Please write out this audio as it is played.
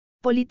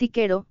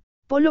Politiquero,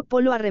 Polo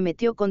Polo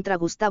arremetió contra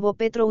Gustavo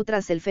Petro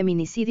tras el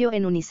feminicidio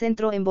en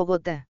Unicentro en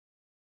Bogotá.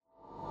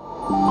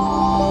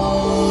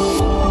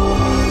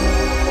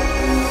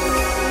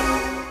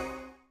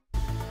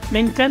 Me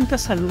encanta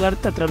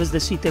saludarte a través de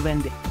Si Te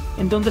Vende,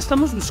 en donde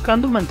estamos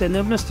buscando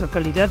mantener nuestra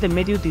calidad de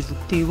medio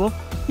disruptivo,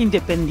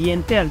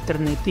 independiente,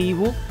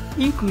 alternativo,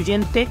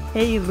 incluyente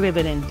e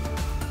irreverente,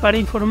 para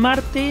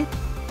informarte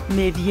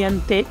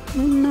mediante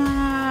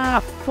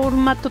una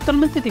forma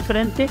totalmente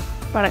diferente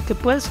para que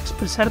puedas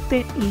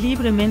expresarte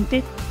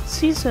libremente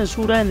sin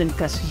censura en el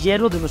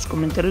casillero de los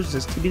comentarios de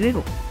este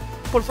video.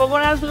 Por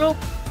favor, hazlo.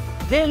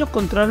 De lo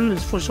contrario, el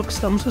esfuerzo que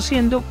estamos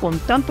haciendo con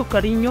tanto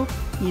cariño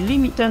y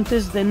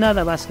limitantes de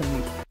nada va a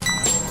servir.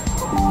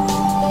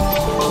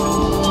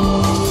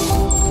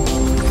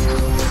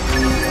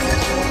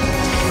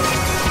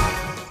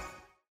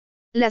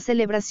 La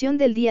celebración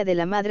del Día de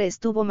la Madre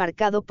estuvo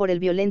marcado por el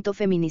violento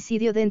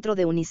feminicidio dentro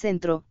de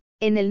Unicentro,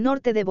 en el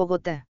norte de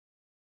Bogotá.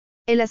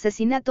 El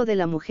asesinato de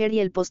la mujer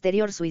y el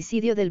posterior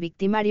suicidio del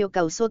victimario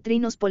causó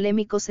trinos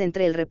polémicos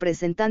entre el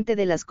representante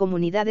de las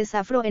comunidades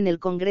afro en el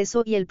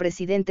Congreso y el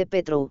presidente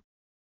Petro.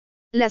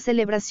 La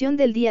celebración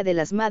del Día de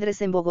las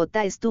Madres en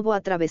Bogotá estuvo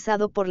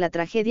atravesado por la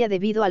tragedia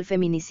debido al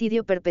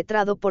feminicidio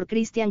perpetrado por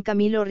Cristian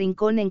Camilo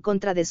Rincón en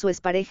contra de su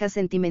expareja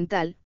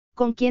sentimental,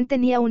 con quien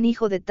tenía un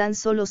hijo de tan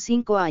solo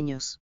 5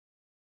 años.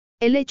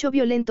 El hecho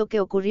violento que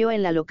ocurrió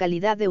en la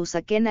localidad de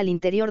Usaquén al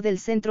interior del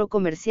centro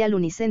comercial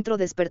Unicentro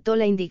despertó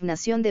la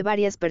indignación de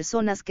varias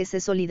personas que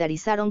se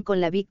solidarizaron con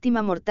la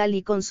víctima mortal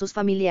y con sus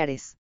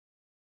familiares.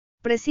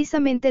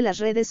 Precisamente las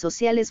redes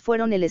sociales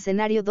fueron el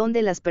escenario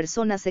donde las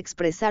personas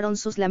expresaron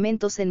sus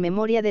lamentos en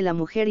memoria de la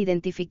mujer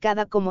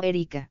identificada como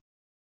Erika.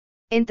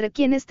 Entre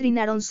quienes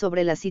trinaron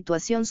sobre la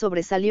situación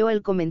sobresalió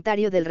el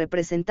comentario del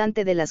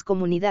representante de las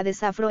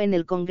comunidades afro en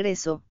el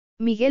Congreso,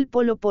 Miguel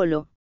Polo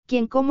Polo,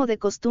 quien como de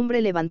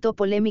costumbre levantó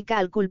polémica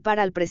al culpar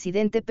al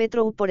presidente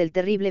Petro por el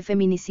terrible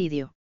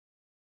feminicidio.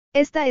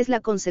 Esta es la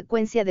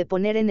consecuencia de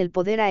poner en el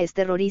poder a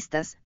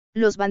exterroristas,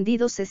 los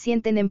bandidos se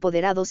sienten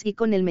empoderados y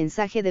con el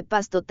mensaje de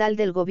paz total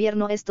del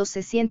gobierno estos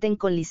se sienten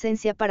con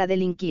licencia para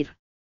delinquir.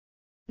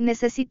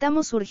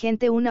 Necesitamos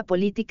urgente una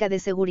política de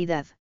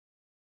seguridad.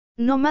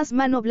 No más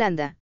mano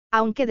blanda,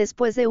 aunque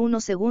después de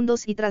unos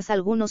segundos y tras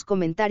algunos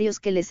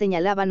comentarios que le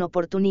señalaban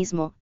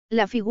oportunismo,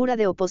 la figura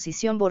de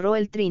oposición borró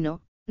el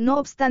trino. No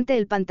obstante,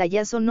 el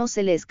pantallazo no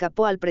se le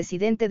escapó al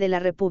presidente de la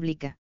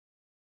República.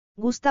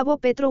 Gustavo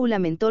Petro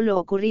lamentó lo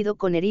ocurrido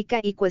con Erika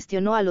y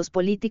cuestionó a los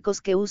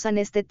políticos que usan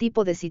este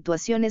tipo de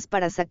situaciones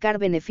para sacar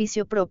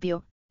beneficio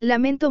propio.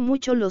 Lamento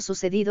mucho lo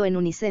sucedido en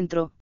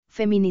Unicentro,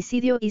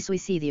 feminicidio y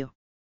suicidio.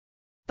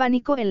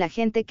 Pánico en la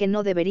gente que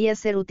no debería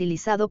ser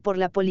utilizado por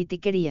la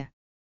politiquería.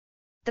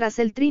 Tras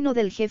el trino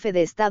del jefe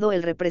de Estado,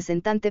 el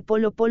representante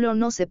Polo Polo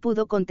no se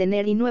pudo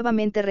contener y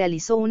nuevamente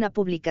realizó una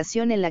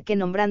publicación en la que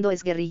nombrando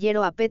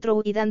exguerrillero a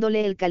Petro y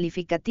dándole el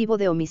calificativo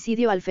de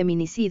homicidio al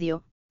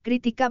feminicidio,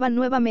 criticaba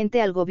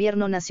nuevamente al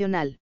gobierno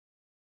nacional.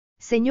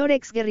 Señor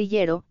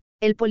exguerrillero,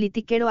 el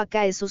politiquero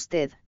acá es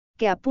usted,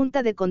 que a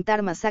punta de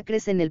contar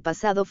masacres en el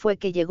pasado fue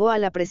que llegó a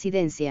la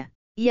presidencia,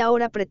 y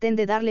ahora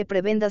pretende darle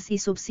prebendas y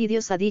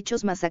subsidios a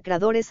dichos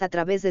masacradores a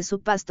través de su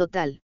paz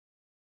total.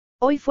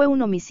 Hoy fue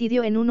un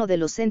homicidio en uno de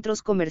los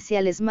centros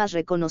comerciales más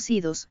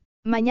reconocidos,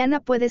 mañana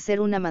puede ser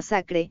una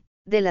masacre,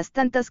 de las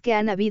tantas que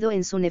han habido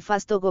en su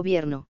nefasto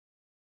gobierno.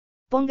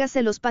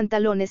 Póngase los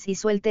pantalones y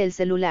suelte el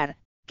celular,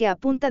 que a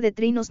punta de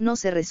trinos no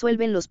se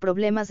resuelven los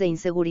problemas de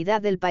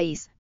inseguridad del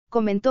país,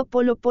 comentó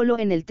Polo Polo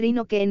en el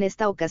trino que en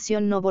esta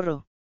ocasión no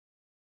borró.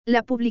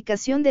 La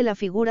publicación de la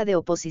figura de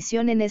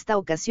oposición en esta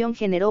ocasión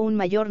generó un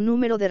mayor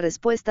número de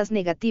respuestas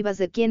negativas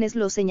de quienes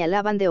lo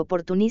señalaban de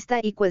oportunista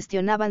y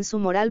cuestionaban su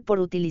moral por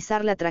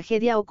utilizar la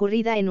tragedia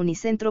ocurrida en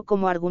Unicentro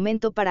como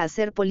argumento para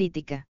hacer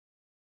política.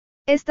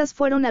 Estas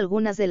fueron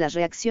algunas de las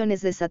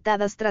reacciones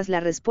desatadas tras la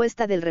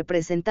respuesta del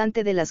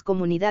representante de las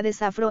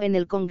comunidades afro en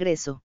el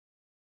Congreso.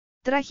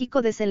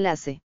 Trágico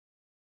desenlace.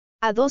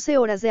 A 12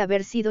 horas de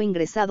haber sido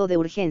ingresado de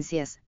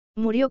urgencias,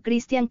 murió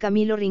Cristian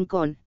Camilo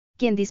Rincón,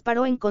 quien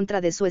disparó en contra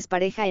de su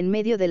expareja en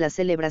medio de las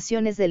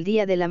celebraciones del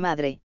Día de la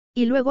Madre,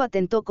 y luego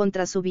atentó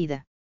contra su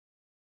vida.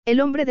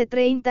 El hombre de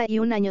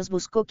 31 años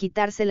buscó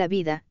quitarse la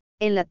vida,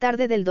 en la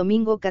tarde del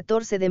domingo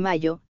 14 de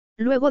mayo,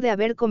 luego de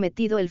haber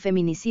cometido el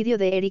feminicidio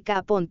de Erika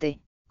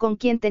Aponte, con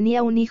quien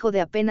tenía un hijo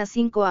de apenas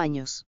 5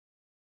 años.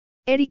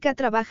 Erika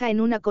trabaja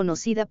en una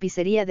conocida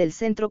pizzería del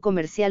centro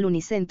comercial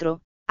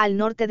Unicentro, al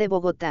norte de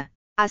Bogotá,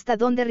 hasta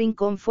donde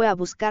Rincón fue a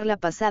buscarla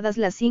pasadas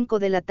las 5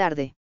 de la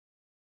tarde.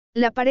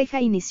 La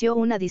pareja inició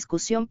una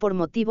discusión por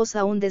motivos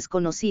aún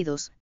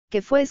desconocidos,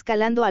 que fue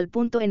escalando al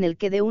punto en el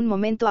que de un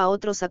momento a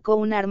otro sacó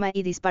un arma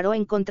y disparó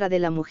en contra de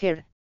la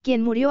mujer,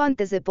 quien murió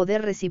antes de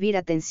poder recibir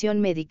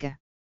atención médica.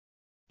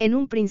 En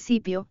un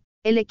principio,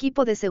 el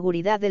equipo de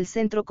seguridad del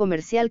centro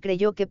comercial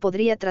creyó que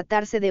podría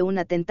tratarse de un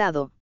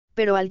atentado,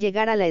 pero al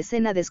llegar a la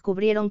escena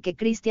descubrieron que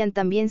Cristian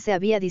también se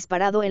había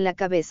disparado en la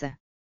cabeza.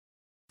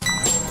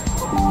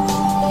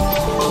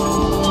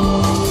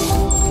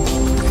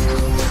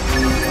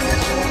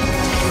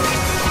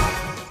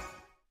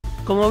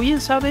 Como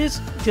bien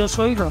sabes, yo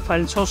soy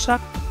Rafael Sosa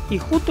y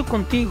junto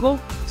contigo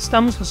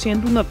estamos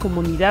haciendo una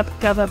comunidad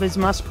cada vez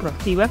más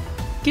proactiva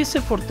que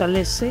se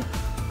fortalece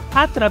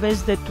a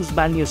través de tus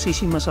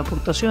valiosísimas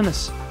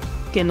aportaciones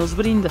que nos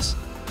brindas.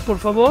 Por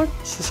favor,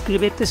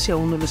 suscríbete si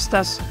aún no lo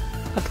estás,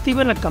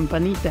 activa la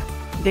campanita,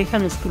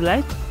 déjanos tu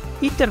like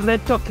y te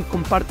reto a que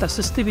compartas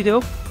este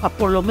video a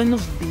por lo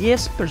menos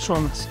 10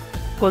 personas.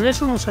 Con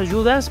eso nos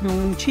ayudas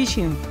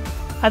muchísimo.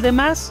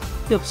 Además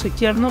de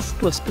obsequiarnos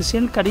tu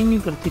especial cariño y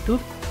gratitud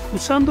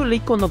usando el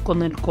icono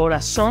con el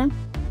corazón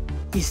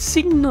y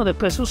signo de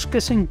pesos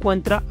que se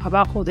encuentra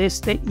abajo de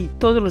este y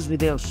todos los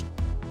videos,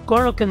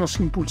 con lo que nos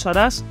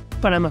impulsarás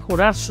para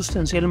mejorar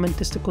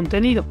sustancialmente este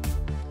contenido.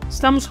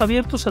 Estamos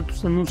abiertos a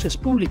tus denuncias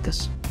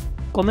públicas.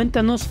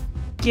 Coméntanos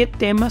qué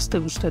temas te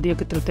gustaría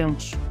que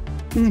tratemos.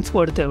 Un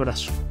fuerte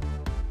abrazo.